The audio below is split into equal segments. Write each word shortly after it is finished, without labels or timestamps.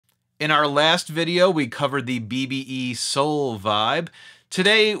In our last video, we covered the BBE Soul Vibe.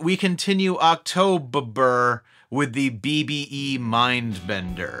 Today, we continue October with the BBE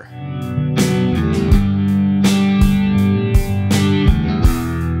Mindbender.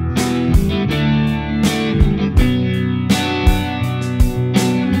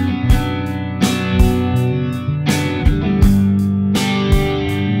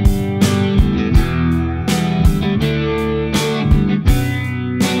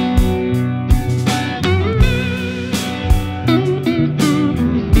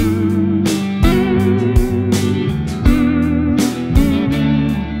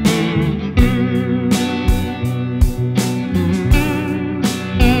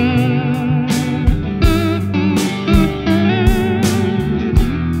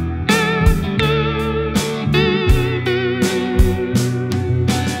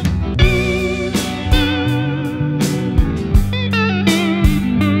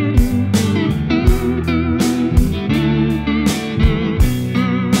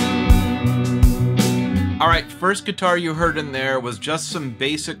 First guitar you heard in there was just some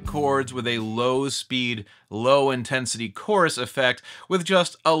basic chords with a low speed, low intensity chorus effect with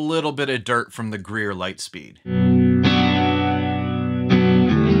just a little bit of dirt from the Greer Lightspeed.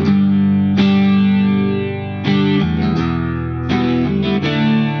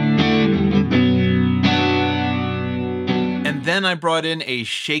 And then I brought in a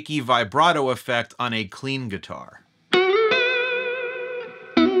shaky vibrato effect on a clean guitar.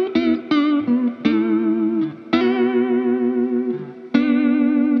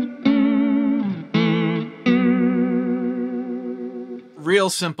 Real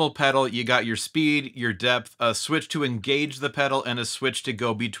simple pedal. You got your speed, your depth, a switch to engage the pedal, and a switch to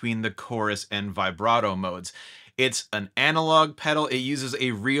go between the chorus and vibrato modes. It's an analog pedal. It uses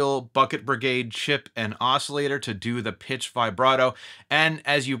a real Bucket Brigade chip and oscillator to do the pitch vibrato. And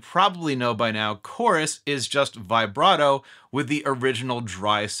as you probably know by now, chorus is just vibrato with the original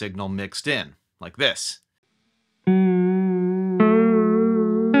dry signal mixed in, like this.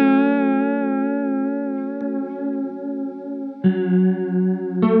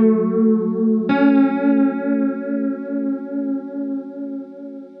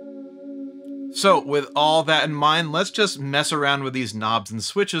 So with all that in mind, let's just mess around with these knobs and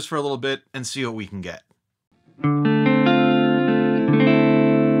switches for a little bit and see what we can get.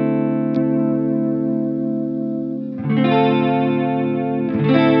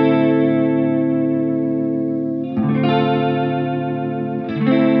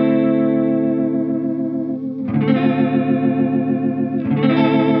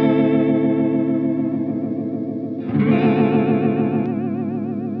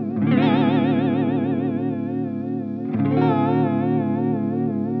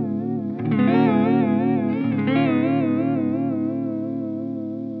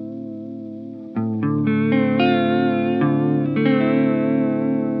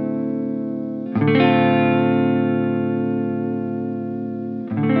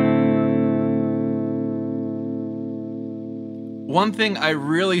 One thing I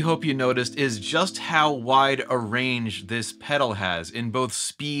really hope you noticed is just how wide a range this pedal has in both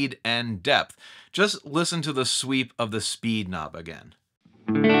speed and depth. Just listen to the sweep of the speed knob again.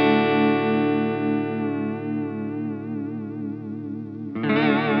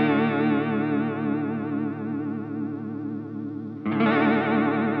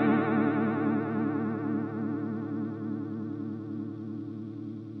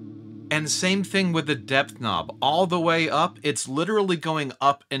 And same thing with the depth knob. All the way up, it's literally going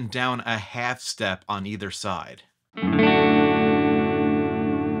up and down a half step on either side.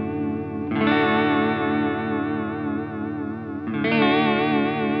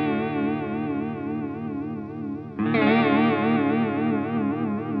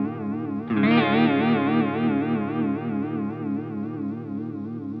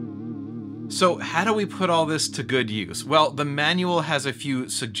 So how do we put all this to good use? Well, the manual has a few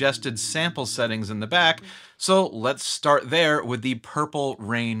suggested sample settings in the back, so let's start there with the Purple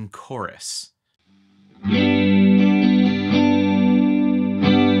Rain chorus.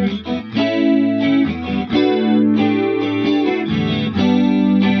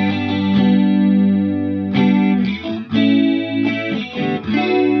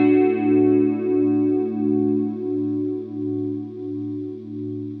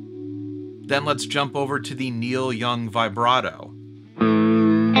 Then let's jump over to the Neil Young vibrato.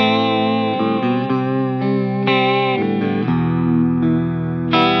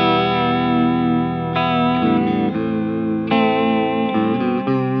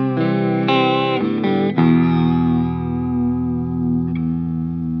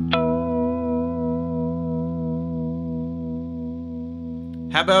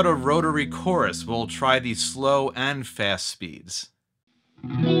 How about a rotary chorus? We'll try the slow and fast speeds.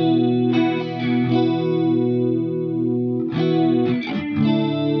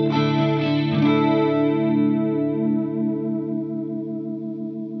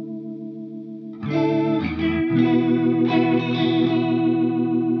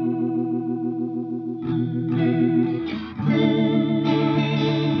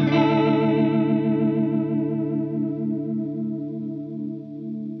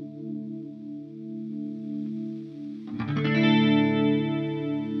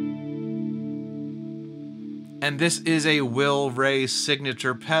 And this is a Will Ray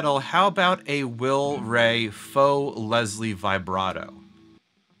signature pedal. How about a Will Ray faux Leslie vibrato?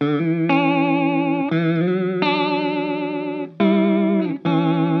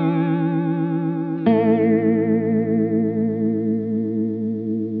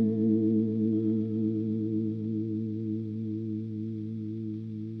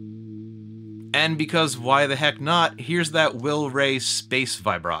 And because why the heck not, here's that Will Ray space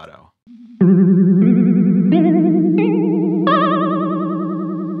vibrato.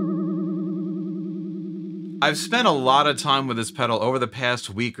 I've spent a lot of time with this pedal over the past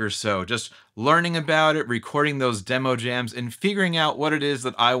week or so, just learning about it, recording those demo jams, and figuring out what it is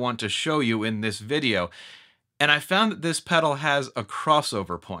that I want to show you in this video. And I found that this pedal has a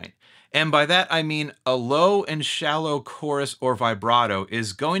crossover point. And by that I mean a low and shallow chorus or vibrato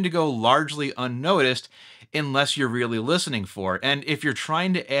is going to go largely unnoticed unless you're really listening for it. And if you're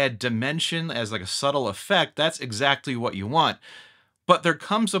trying to add dimension as like a subtle effect, that's exactly what you want. But there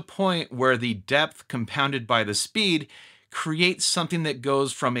comes a point where the depth compounded by the speed creates something that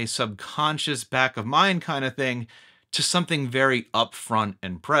goes from a subconscious back of mind kind of thing to something very upfront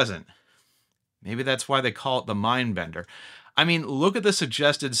and present. Maybe that's why they call it the mind bender. I mean, look at the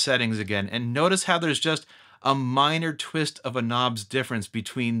suggested settings again and notice how there's just a minor twist of a knob's difference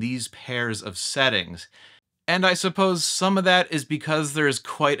between these pairs of settings. And I suppose some of that is because there's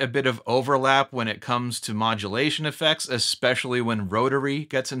quite a bit of overlap when it comes to modulation effects, especially when Rotary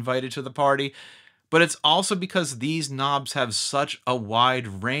gets invited to the party. But it's also because these knobs have such a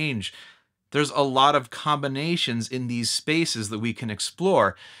wide range. There's a lot of combinations in these spaces that we can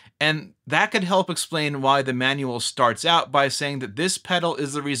explore. And that could help explain why the manual starts out by saying that this pedal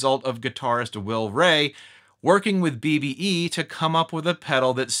is the result of guitarist Will Ray working with BBE to come up with a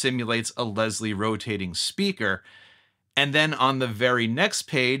pedal that simulates a Leslie rotating speaker. And then on the very next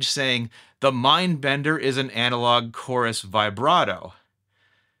page saying the mind bender is an analog chorus vibrato.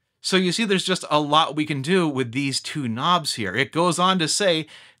 So you see there's just a lot we can do with these two knobs here. It goes on to say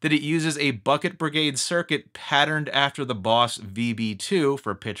that it uses a bucket brigade circuit patterned after the Boss VB2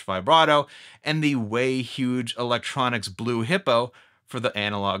 for pitch vibrato and the Way Huge Electronics Blue Hippo for the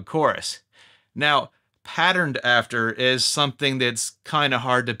analog chorus. Now, patterned after is something that's kind of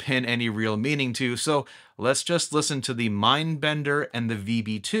hard to pin any real meaning to, so let's just listen to the Mindbender and the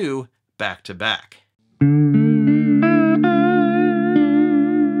VB2 back to back.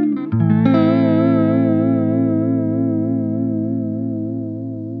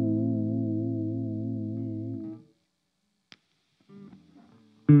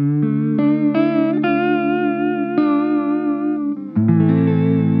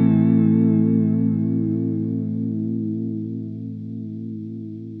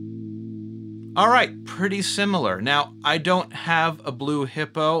 All right, pretty similar. Now, I don't have a Blue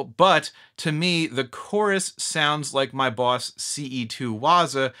Hippo, but to me, the chorus sounds like my Boss CE2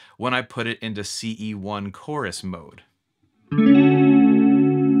 Waza when I put it into CE1 chorus mode.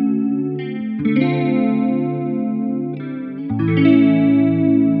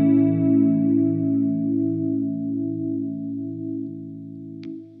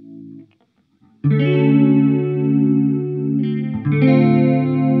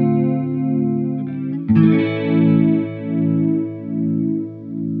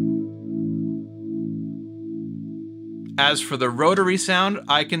 As for the rotary sound,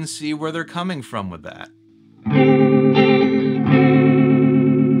 I can see where they're coming from with that.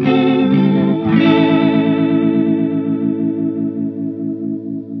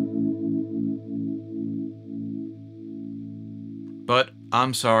 But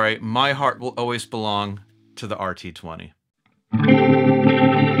I'm sorry, my heart will always belong to the RT20.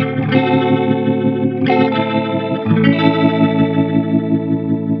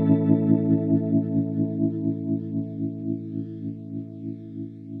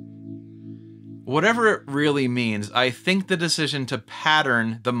 Whatever it really means, I think the decision to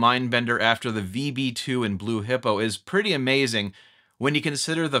pattern the Mindbender after the VB2 and Blue Hippo is pretty amazing when you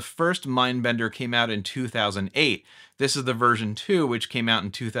consider the first Mindbender came out in 2008. This is the version 2, which came out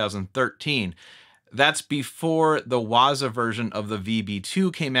in 2013. That's before the Waza version of the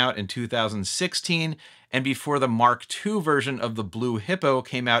VB2 came out in 2016 and before the Mark II version of the Blue Hippo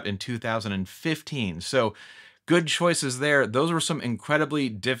came out in 2015. So good choices there. Those were some incredibly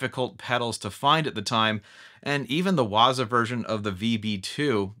difficult pedals to find at the time, and even the Waza version of the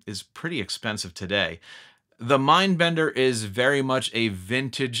VB2 is pretty expensive today. The Mindbender is very much a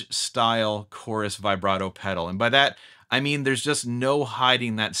vintage style chorus vibrato pedal, and by that I mean there's just no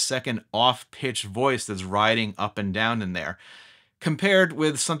hiding that second off-pitch voice that's riding up and down in there, compared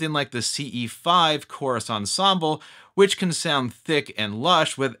with something like the CE5 chorus ensemble, which can sound thick and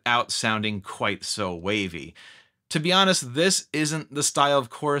lush without sounding quite so wavy. To be honest, this isn't the style of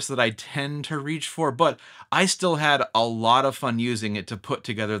chorus that I tend to reach for, but I still had a lot of fun using it to put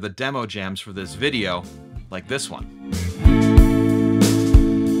together the demo jams for this video, like this one.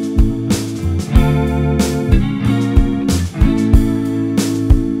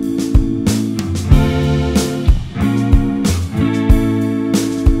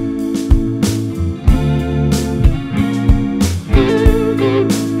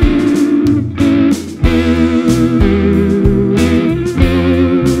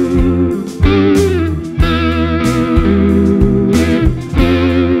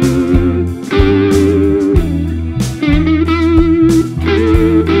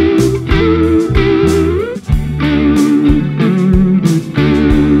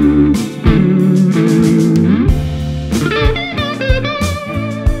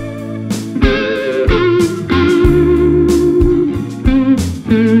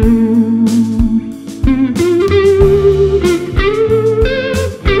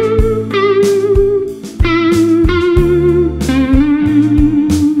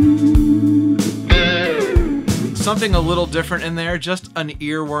 Something a little different in there, just an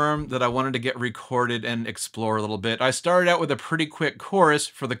earworm that I wanted to get recorded and explore a little bit. I started out with a pretty quick chorus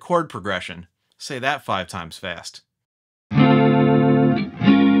for the chord progression. Say that 5 times fast.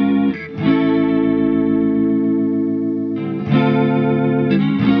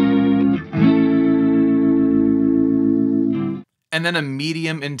 And then a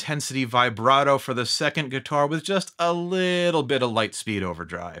medium intensity vibrato for the second guitar with just a little bit of light speed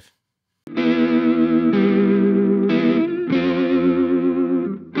overdrive.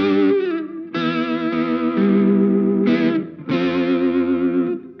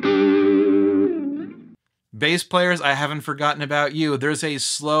 Bass players, I haven't forgotten about you. There's a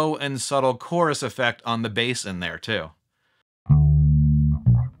slow and subtle chorus effect on the bass in there too.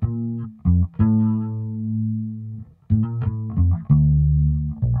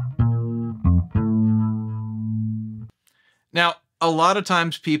 Now, a lot of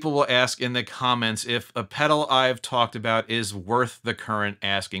times people will ask in the comments if a pedal I've talked about is worth the current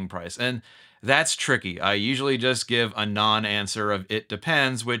asking price, and that's tricky. I usually just give a non-answer of it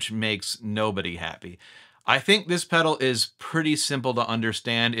depends, which makes nobody happy. I think this pedal is pretty simple to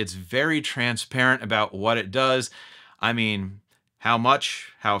understand. It's very transparent about what it does. I mean, how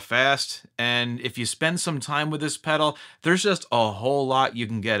much, how fast, and if you spend some time with this pedal, there's just a whole lot you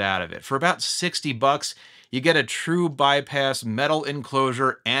can get out of it. For about 60 bucks, you get a true bypass metal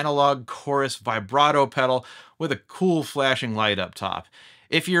enclosure analog chorus vibrato pedal with a cool flashing light up top.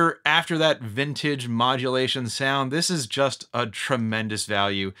 If you're after that vintage modulation sound, this is just a tremendous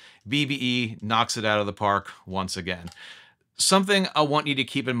value. BBE knocks it out of the park once again. Something I want you to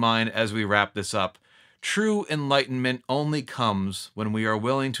keep in mind as we wrap this up. True enlightenment only comes when we are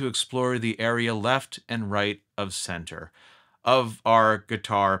willing to explore the area left and right of center of our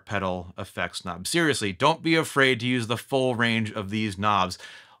guitar pedal effects knob. Seriously, don't be afraid to use the full range of these knobs.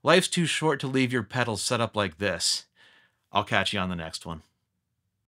 Life's too short to leave your pedals set up like this. I'll catch you on the next one.